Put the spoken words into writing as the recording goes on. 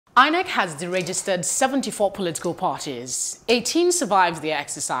INEC has deregistered 74 political parties. 18 survived the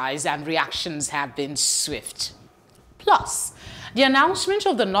exercise and reactions have been swift. Plus, the announcement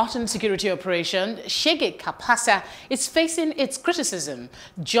of the Northern Security Operation, Shege Kapasa, is facing its criticism,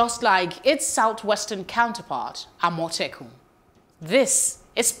 just like its southwestern counterpart, Amotekun. This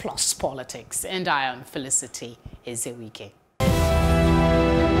is Plus Politics, and I am Felicity Ezewuike.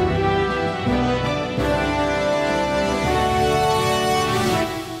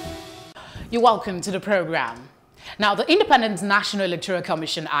 You're welcome to the program. Now, the Independent National Electoral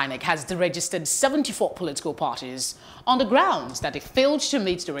Commission, INEC, has deregistered 74 political parties on the grounds that they failed to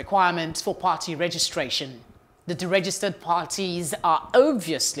meet the requirements for party registration. The deregistered parties are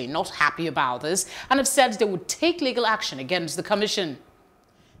obviously not happy about this and have said they would take legal action against the commission.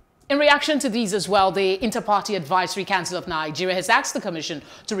 In reaction to these as well, the Inter-Party Advisory Council of Nigeria has asked the commission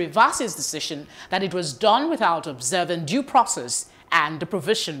to reverse its decision that it was done without observing due process and the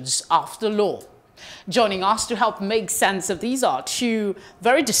provisions of the law. Joining us to help make sense of these are two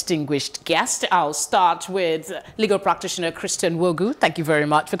very distinguished guests. I'll start with legal practitioner Wogu. Thank you very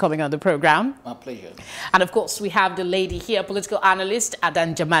much for coming on the program. My pleasure. And of course, we have the lady here, political analyst Ada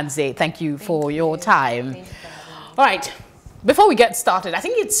Njemanze. Thank you for your time. All right. Before we get started, I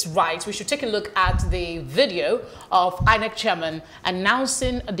think it's right we should take a look at the video of INEC chairman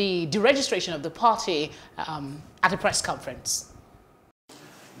announcing the deregistration of the party at a press conference.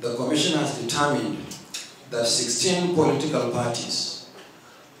 The Commission has determined that 16 political parties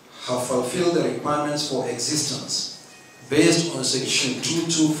have fulfilled the requirements for existence based on Section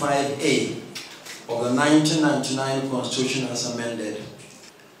 225A of the 1999 Constitution as amended.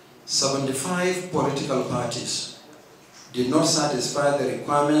 75 political parties did not satisfy the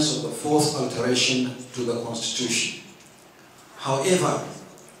requirements of the fourth alteration to the Constitution. However,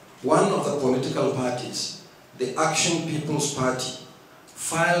 one of the political parties, the Action People's Party,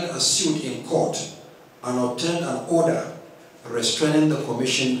 filed a suit in court and obtained an order restraining the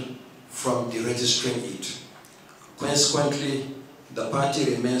Commission from deregistering it. Consequently, the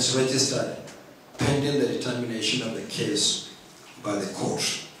party remains registered pending the determination of the case by the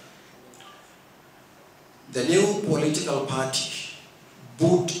court. The new political party,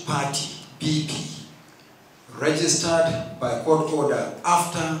 Boot Party, BP, registered by court order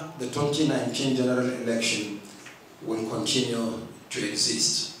after the 2019 general election, will continue to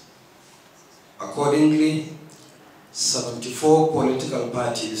exist. Accordingly, 74 political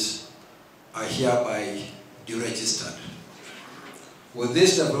parties are hereby deregistered. With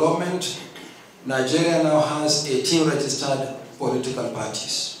this development, Nigeria now has 18 registered political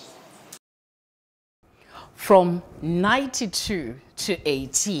parties. From 92 to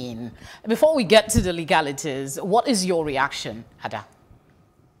 18. Before we get to the legalities, what is your reaction, Ada?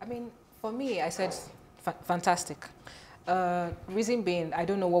 I mean, for me, I said fantastic. Reason being, I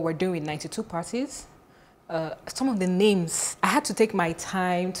don't know what we're doing with 92 parties. Some of the names, I had to take my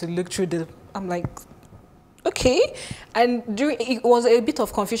time to look through the, I'm like, okay. And it was a bit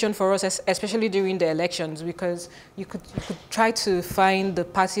of confusion for us, especially during the elections, because you could try to find the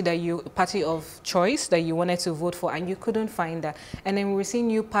party of choice that you wanted to vote for, and you couldn't find that. And then we were seeing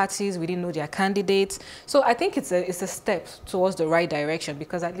new parties, we didn't know their candidates. So I think it's a step towards the right direction,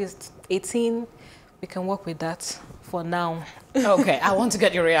 because at least 18, we can work with that for now. Okay, I want to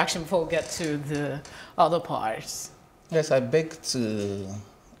get your reaction before we get to the other parts. Yes, I beg to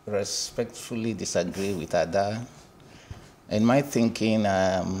respectfully disagree with Ada. In my thinking,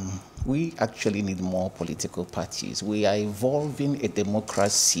 we actually need more political parties. We are evolving a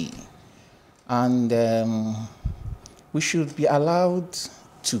democracy, and we should be allowed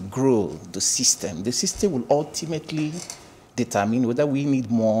to grow the system. The system will ultimately determine whether we need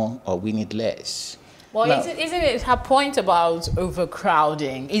more or we need less. Well, now, isn't it her point about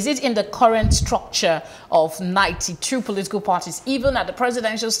overcrowding? Is it in the current structure of 92 political parties, even at the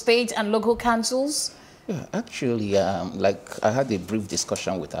presidential, state and local councils? Yeah, actually, like I had a brief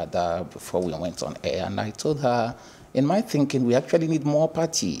discussion with Ada before we went on air, and I told her, in my thinking, we actually need more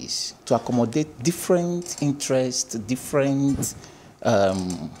parties to accommodate different interests, different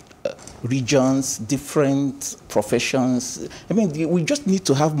regions, different professions. I mean, we just need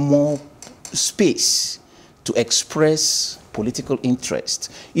to have more space to express political interest.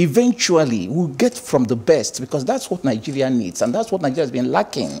 Eventually, we'll get from the best, because that's what Nigeria needs, and that's what Nigeria has been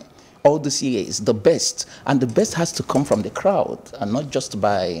lacking all these years, the best. And the best has to come from the crowd, and not just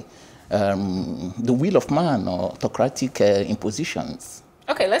by the will of man or autocratic impositions.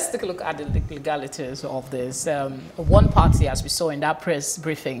 Okay, let's take a look at the legalities of this. One party, as we saw in that press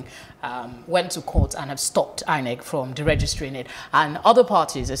briefing, went to court and have stopped INEC from deregistering it. And other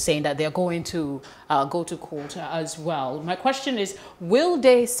parties are saying that they're going to go to court as well. My question is, will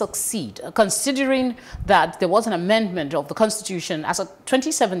they succeed, considering that there was an amendment of the Constitution as of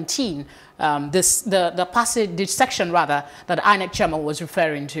 2017, the passage, the section rather, that INEC chairman was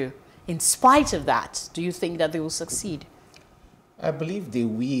referring to? In spite of that, do you think that they will succeed? I believe they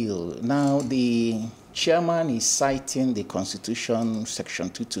will. Now, the chairman is citing the Constitution, Section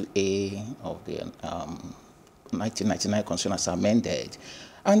 22A of the 1999 Constitution as amended.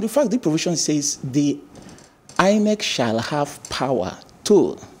 And in fact, the provision says the INEC shall have power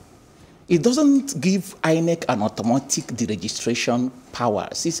to. It doesn't give INEC an automatic deregistration power.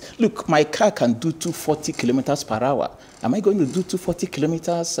 It says, look, my car can do 240 kilometers per hour. Am I going to do 240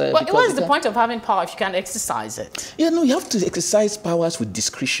 kilometers? But what is the point of having power if you can't exercise it? Yeah, no, you have to exercise powers with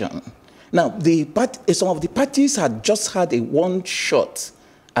discretion. Now, some of the parties had just had a one shot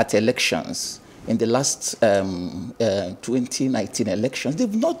at elections in the last 2019 elections.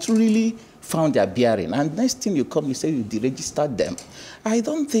 They've not really found their bearing. And next thing you come, you say you deregistered them. I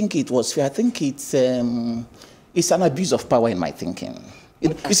don't think it was fair. I think it's an abuse of power in my thinking.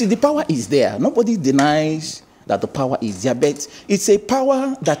 You see, the power is there. Nobody denies that the power is there, but it's a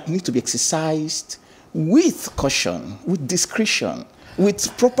power that needs to be exercised with caution, with discretion,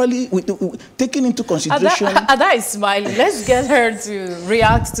 with properly, taking into consideration. Ada is smiling. Let's get her to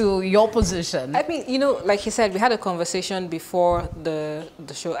react to your position. I mean, you know, like he said, we had a conversation before the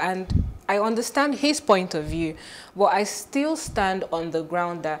show, and I understand his point of view, but I still stand on the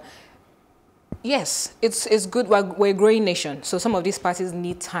ground that, yes, it's good. We're a growing nation, so some of these parties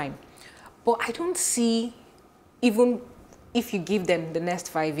need time. But I don't see, even if you give them the next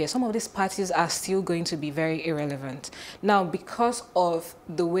 5 years, some of these parties are still going to be very irrelevant. Now, because of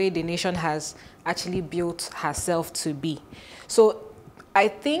the way the nation has actually built herself to be. So I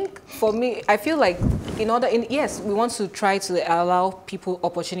think, for me, I feel like yes, we want to try to allow people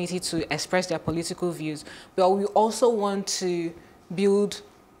opportunity to express their political views, but we also want to build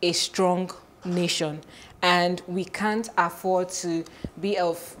a strong nation, and we can't afford to be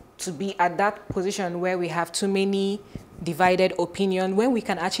at that position where we have too many divided opinion, when we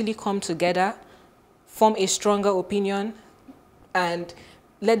can actually come together, form a stronger opinion, and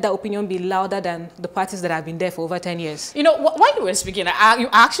let that opinion be louder than the parties that have been there for over 10 years. You know, while you were speaking, you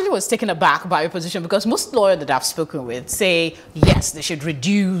actually was taken aback by your position, because most lawyers that I've spoken with say, yes, they should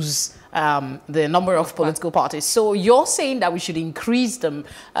reduce the number of political parties. So you're saying that we should increase them,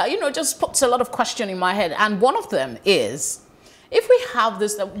 just puts a lot of question in my head. And one of them is, if we have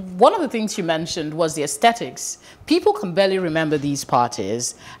this, one of the things you mentioned was the aesthetics. People can barely remember these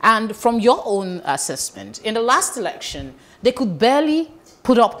parties. And from your own assessment, in the last election, they could barely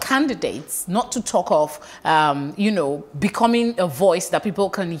put up candidates, not to talk of, becoming a voice that people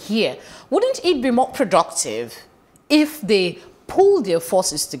can hear. Wouldn't it be more productive if they pull their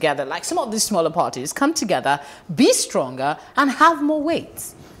forces together, like some of these smaller parties, come together, be stronger, and have more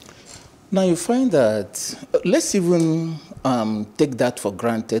weight? Now you find that, let's even take that for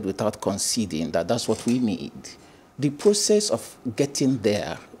granted without conceding that that's what we need. The process of getting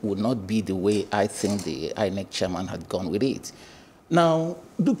there would not be the way I think the INEC chairman had gone with it. Now,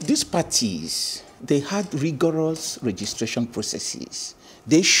 look, these parties, they had rigorous registration processes.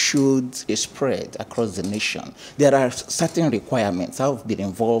 They should spread across the nation. There are certain requirements. I've been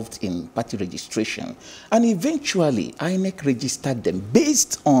involved in party registration. And eventually, INEC registered them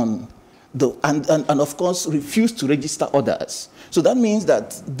based on and of course, refused to register others. So that means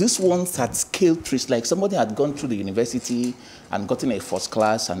that this ones had scaled trees, like somebody had gone through the university and gotten a first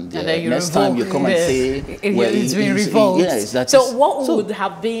class, and next time you come and say, well, it's been revoked. Yes, so what would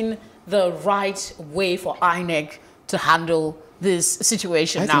have been the right way for INEC to handle this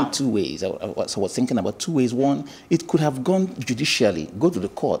situation now? I think two ways. I was thinking about two ways. One, it could have gone judicially, go to the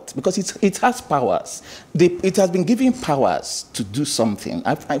court, because it has powers. It has been given powers to do something.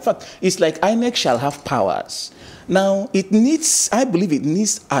 In fact, it's like INEC shall have powers. Now, I believe it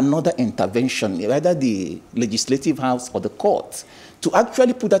needs another intervention, either the legislative house or the court, to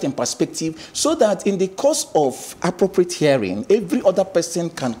actually put that in perspective, so that in the course of appropriate hearing, every other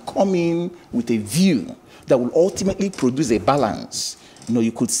person can come in with a view that will ultimately produce a balance.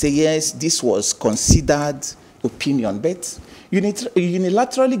 You could say, yes, this was considered opinion, but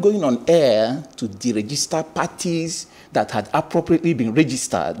unilaterally going on air to deregister parties that had appropriately been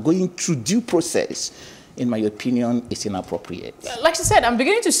registered, going through due process, in my opinion, is inappropriate. Like I said, I'm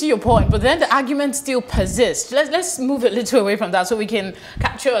beginning to see your point, but then the argument still persists. Let's move a little away from that so we can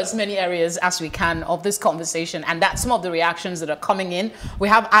capture as many areas as we can of this conversation, and that's some of the reactions that are coming in. We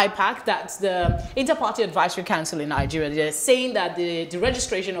have IPAC, that's the Inter-Party Advisory Council in Nigeria. They're saying that the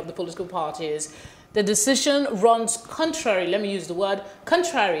registration of the political parties, the decision runs contrary, let me use the word,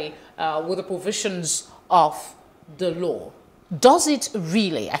 contrary with the provisions of the law. Does it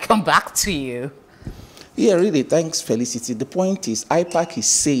really? I come back to you. Yeah, really, thanks, Felicity. The point is, IPAC is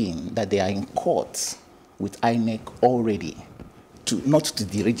saying that they are in court with INEC already, not to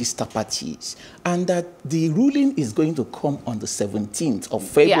deregister parties, and that the ruling is going to come on the 17th of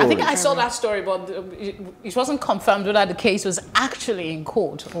February. Yeah, I think I saw that story, but it wasn't confirmed whether the case was actually in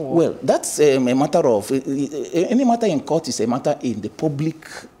court. Or... Well, that's a matter of, any matter in court is a matter in the public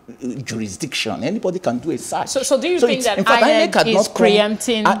jurisdiction. Anybody can do a search. So do you think that INEC is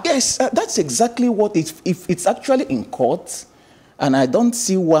preempting? Yes, that's exactly what if it's actually in court, and I don't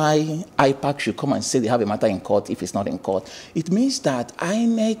see why IPAC should come and say they have a matter in court if it's not in court. It means that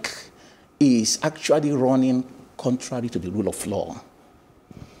INEC is actually running contrary to the rule of law.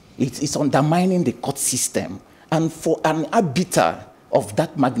 It's undermining the court system, and for an arbiter of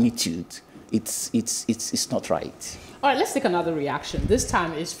that magnitude, it's not right. All right, let's take another reaction. This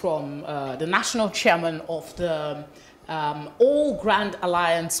time is from the national chairman of the All Grand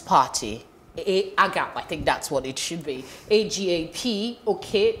Alliance Party, AGAP, I think that's what it should be, AGAP,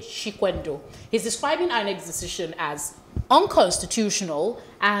 Oke Shikwendo. He's describing INEC's decision as unconstitutional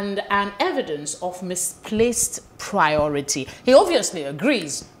and an evidence of misplaced priority. He obviously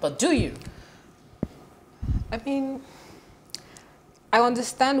agrees, but do you? I mean, I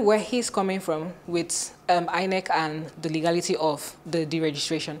understand where he's coming from with INEC and the legality of the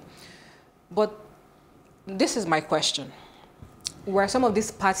deregistration. But this is my question. Were some of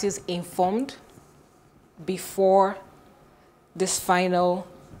these parties informed before this final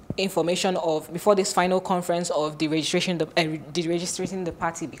information before this final conference of deregistering the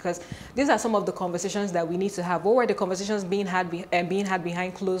party? Because these are some of the conversations that we need to have. What were the conversations being had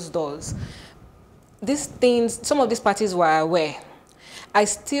behind closed doors? These things, some of these parties were aware. I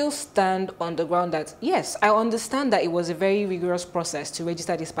still stand on the ground that, yes, I understand that it was a very rigorous process to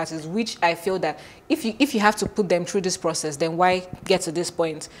register these parties, which I feel that if you have to put them through this process, then why get to this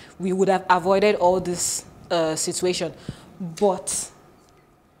point? We would have avoided all this situation. But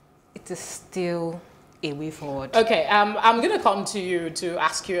it is still a way forward. Okay, I'm going to come to you to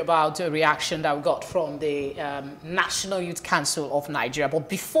ask you about a reaction that we got from the National Youth Council of Nigeria. But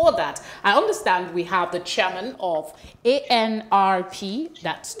before that, I understand we have the chairman of ANRP,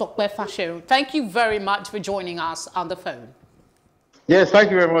 that's Tokwe Fasheru. Thank you very much for joining us on the phone. Yes,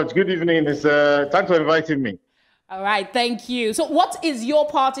 thank you very much. Good evening. Thanks for inviting me. All right, thank you. So what is your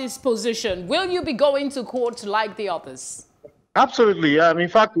party's position? Will you be going to court like the others? Absolutely. In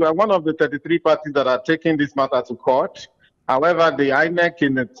fact, we are one of the 33 parties that are taking this matter to court. However, the INEC,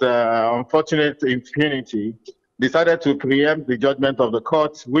 in its unfortunate impunity, decided to preempt the judgment of the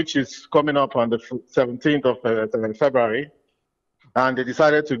court, which is coming up on the 17th of February. And they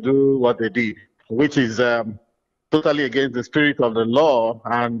decided to do what they did, which is totally against the spirit of the law,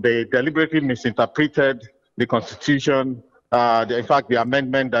 and they deliberately misinterpreted the Constitution, in fact, the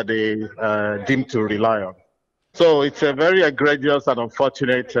amendment that they deemed to rely on. So it's a very egregious and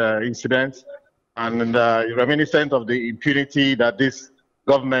unfortunate incident, and reminiscent of the impunity that this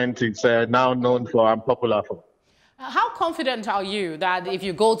government is now known for and popular for. How confident are you that if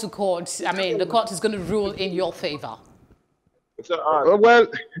you go to court, I mean, the court is going to rule in your favor? We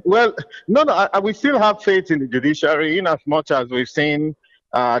still have faith in the judiciary, in as much as we've seen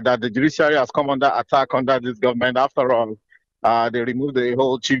that the judiciary has come under attack under this government. After all, they removed the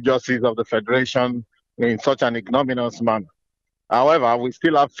whole Chief Justice of the Federation in such an ignominious manner. However, we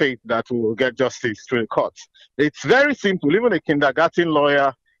still have faith that we will get justice through the courts. It's very simple. Even a kindergarten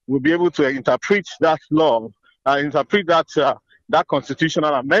lawyer will be able to interpret that law, interpret that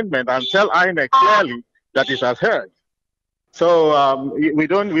constitutional amendment, and tell INEC clearly that it has heard. So we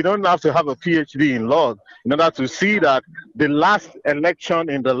don't have to have a PhD in law in order to see that the last election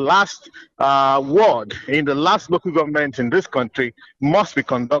in the last ward, in the last local government in this country must be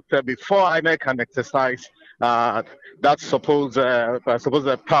conducted before INEC can exercise that supposed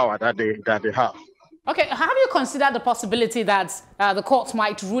power that they have. Okay, have you considered the possibility that the court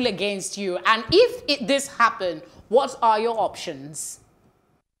might rule against you? And if this happened, what are your options?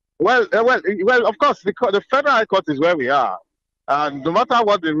 Well, of course, the Federal High Court is where we are. And no matter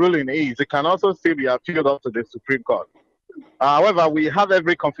what the ruling is, it can also still be appealed up to the Supreme Court. However, we have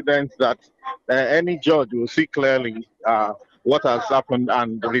every confidence that any judge will see clearly what has happened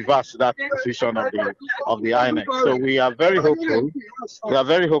and reverse that decision of the INEC. So we are very hopeful. We are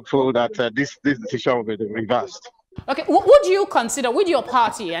very hopeful that this decision will be reversed. Okay, would you consider, would your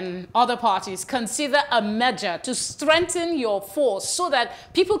party and other parties consider a measure to strengthen your force so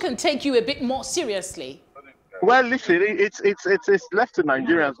that people can take you a bit more seriously? Well, listen, it's left to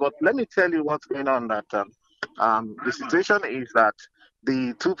Nigerians, but let me tell you what's going on. That the situation is that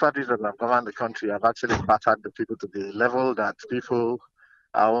the two parties that have governed the country have actually battered the people to the level that people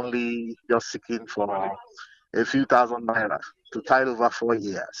are only just seeking for a few thousand naira to tide over 4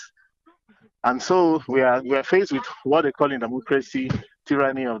 years. And so we are faced with what they call in democracy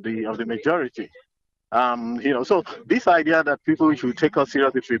tyranny of the majority. So this idea that people should take us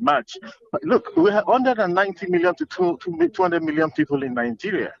serious if we match. Look, we have 190 million to 200 million people in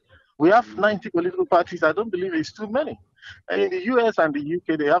Nigeria. We have 90 political parties. I don't believe it's too many. And in the US and the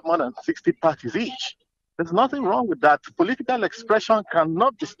UK, they have more than 60 parties each. There's nothing wrong with that. Political expression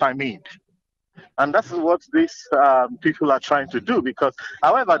cannot be stymied. And that's what these people are trying to do. Because,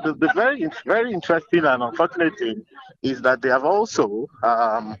 however, the very, very interesting and unfortunate thing is that they have also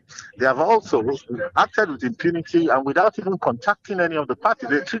acted with impunity and without even contacting any of the parties.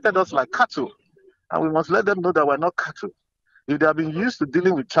 They treated us like cattle, and we must let them know that we're not cattle. If they have been used to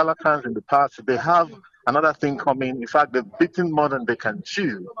dealing with charlatans in the past, they have another thing coming. In fact, they've beaten more than they can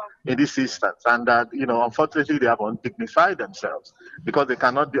chew in this instance. And that, unfortunately, they have undignified themselves because they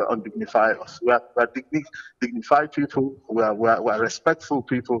cannot undignify us. We are dignified people, we are respectful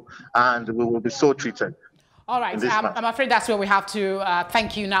people, and we will be so treated. All right, I'm afraid that's where we have to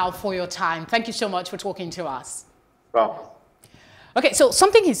thank you now for your time. Thank you so much for talking to us. Well. Okay, so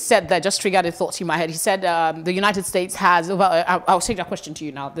something he said that just triggered a thought in my head. He said the United States has over, I'll take that question to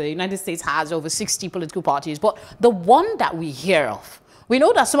you now. The United States has over 60 political parties, but the one that we hear of, we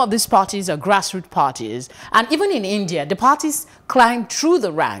know that some of these parties are grassroots parties, and even in India, the parties climb through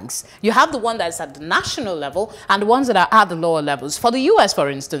the ranks. You have the one that's at the national level and the ones that are at the lower levels. For the US, for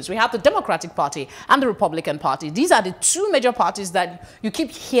instance, we have the Democratic Party and the Republican Party. These are the two major parties that you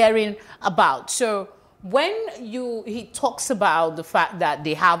keep hearing about. So when he talks about the fact that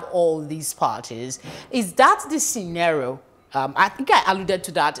they have all these parties, is that the scenario? I think I alluded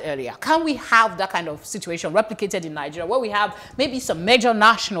to that earlier. Can we have that kind of situation replicated in Nigeria where we have maybe some major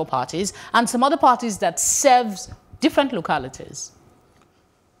national parties and some other parties that serves different localities?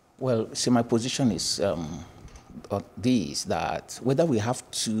 Well, see, my position is that whether we have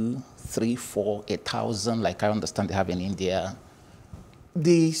 2, 3, 4, 1,000, like I understand they have in India,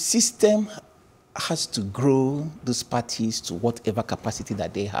 the system has to grow those parties to whatever capacity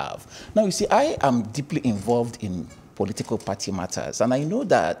that they have. Now, you see, I am deeply involved in political party matters, and I know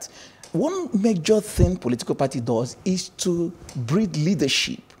that one major thing political party does is to breed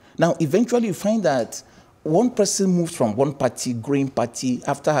leadership. Now, eventually you find that one person moves from one party, growing party,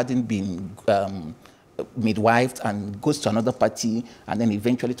 after having been midwifed, and goes to another party, and then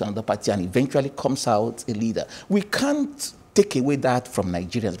eventually to another party, and eventually comes out a leader. We can't take away that from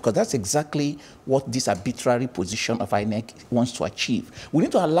Nigerians, because that's exactly what this arbitrary position of INEC wants to achieve. We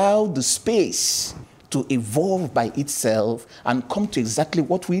need to allow the space to evolve by itself and come to exactly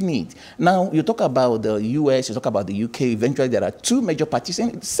what we need. Now, you talk about the US, you talk about the UK, eventually there are two major parties,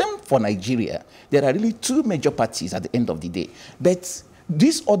 and same for Nigeria. There are really two major parties at the end of the day. But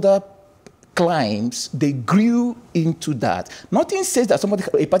these other climbs, they grew into that. Nothing says that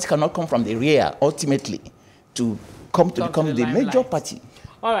a party cannot come from the rear, ultimately, to come to become the major party.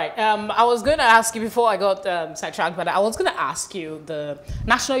 All right. I was going to ask you before I got sidetracked, but I was going to ask you, the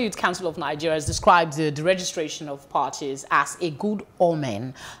National Youth Council of Nigeria has described the deregistration of parties as a good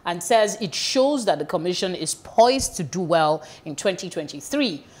omen and says it shows that the commission is poised to do well in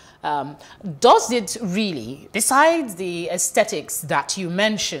 2023. Does it really, besides the aesthetics that you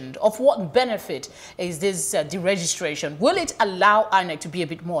mentioned, of what benefit is this deregistration? Will it allow INEC to be a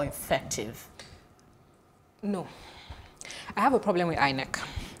bit more effective? No. I have a problem with INEC.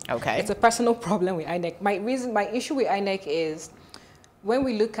 Okay. It's a personal problem with INEC. My issue with INEC is when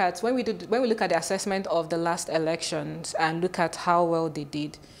we look at the assessment of the last elections and look at how well they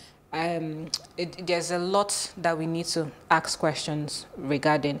did, there's a lot that we need to ask questions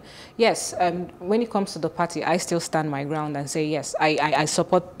regarding. Yes, when it comes to the party, I still stand my ground and say yes, I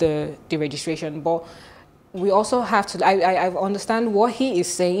support the deregistration, but we also have to. I understand what he is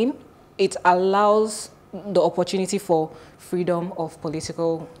saying. It allows the opportunity for freedom of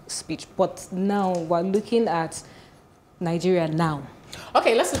political speech. But now we're looking at Nigeria now.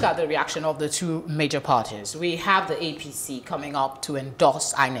 Okay, let's look at the reaction of the two major parties. We have the APC coming up to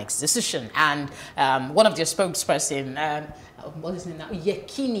endorse INEC's decision, and one of their spokesperson, what is his name now?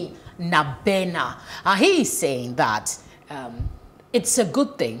 Yekini Nabena, he is saying that it's a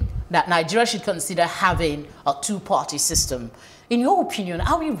good thing that Nigeria should consider having a two-party system. In your opinion,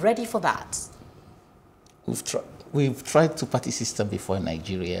 are we ready for that? We've tried two-party system before in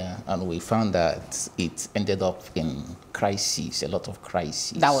Nigeria, and we found that it ended up in crises, a lot of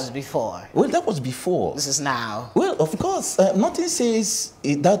crises. That was before. Well, that was before. This is now. Well, of course, nothing says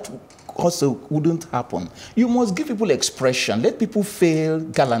that also wouldn't happen. You must give people expression. Let people fail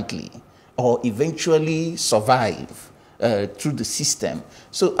gallantly or eventually survive through the system.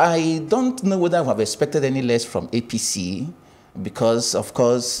 So I don't know whether I have expected any less from APC because, of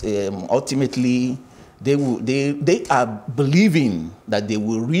course, ultimately, they are believing that they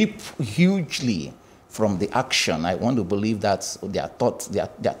will reap hugely from the action. I want to believe that's their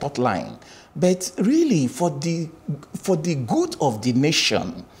thought line. But really, for the good of the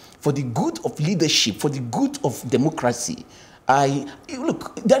nation, for the good of leadership, for the good of democracy,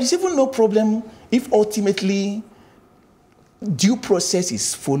 look, there is even no problem if ultimately due process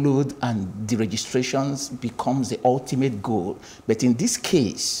is followed and the registrations becomes the ultimate goal. But in this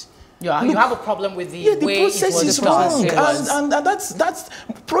case, yeah, you have a problem with the way process it was is wrong, done. and that's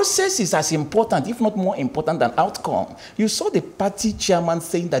process is as important, if not more important, than outcome. You saw the party chairman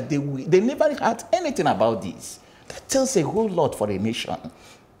saying that they never had anything about this. That tells a whole lot for a nation.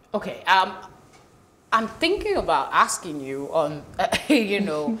 Okay, I'm thinking about asking you on,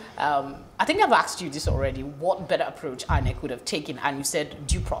 I think I've asked you this already, what better approach INEC would have taken, and you said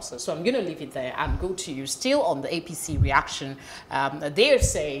due process. So I'm going to leave it there and go to you. Still on the APC reaction, they're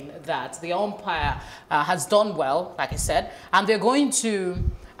saying that the umpire has done well, like I said, and they're going to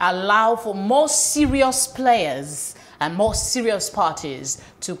allow for more serious players and more serious parties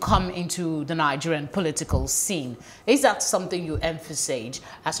to come into the Nigerian political scene. Is that something you emphasize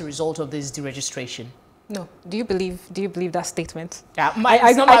as a result of this deregistration? No. Do you believe that statement? Yeah,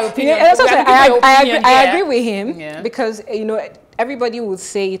 it's not my opinion. I agree with him because everybody would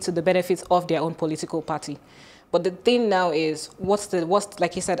say to the benefits of their own political party. But the thing now is, what's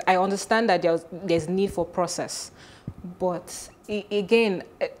like you said, I understand that there's need for process, but again,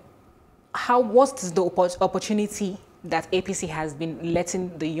 what's the opportunity that APC has been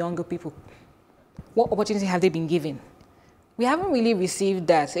letting the younger people? What opportunity have they been given? We haven't really received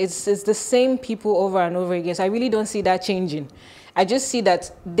that. It's the same people over and over again. So I really don't see that changing. I just see that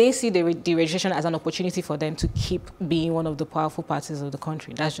they see the deregistration as an opportunity for them to keep being one of the powerful parties of the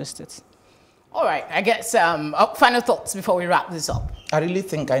country. That's just it. All right. I guess final thoughts before we wrap this up. I really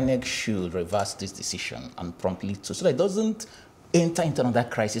think INEC should reverse this decision and promptly so that it doesn't enter into another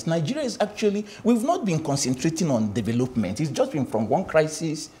crisis. Nigeria is actually, we've not been concentrating on development. It's just been from one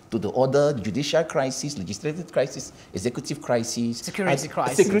crisis to the other, judicial crisis, legislative crisis, executive crisis, security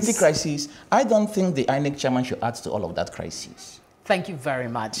crisis. I don't think the INEC chairman should add to all of that crisis. Thank you very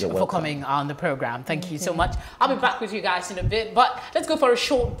much for coming on the program. Thank you so much. I'll be back with you guys in a bit, but let's go for a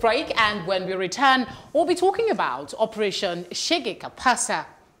short break. And when we return, we'll be talking about Operation Shege Kapasa,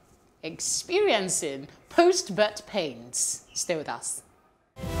 experiencing post-birth pains. Stay with us.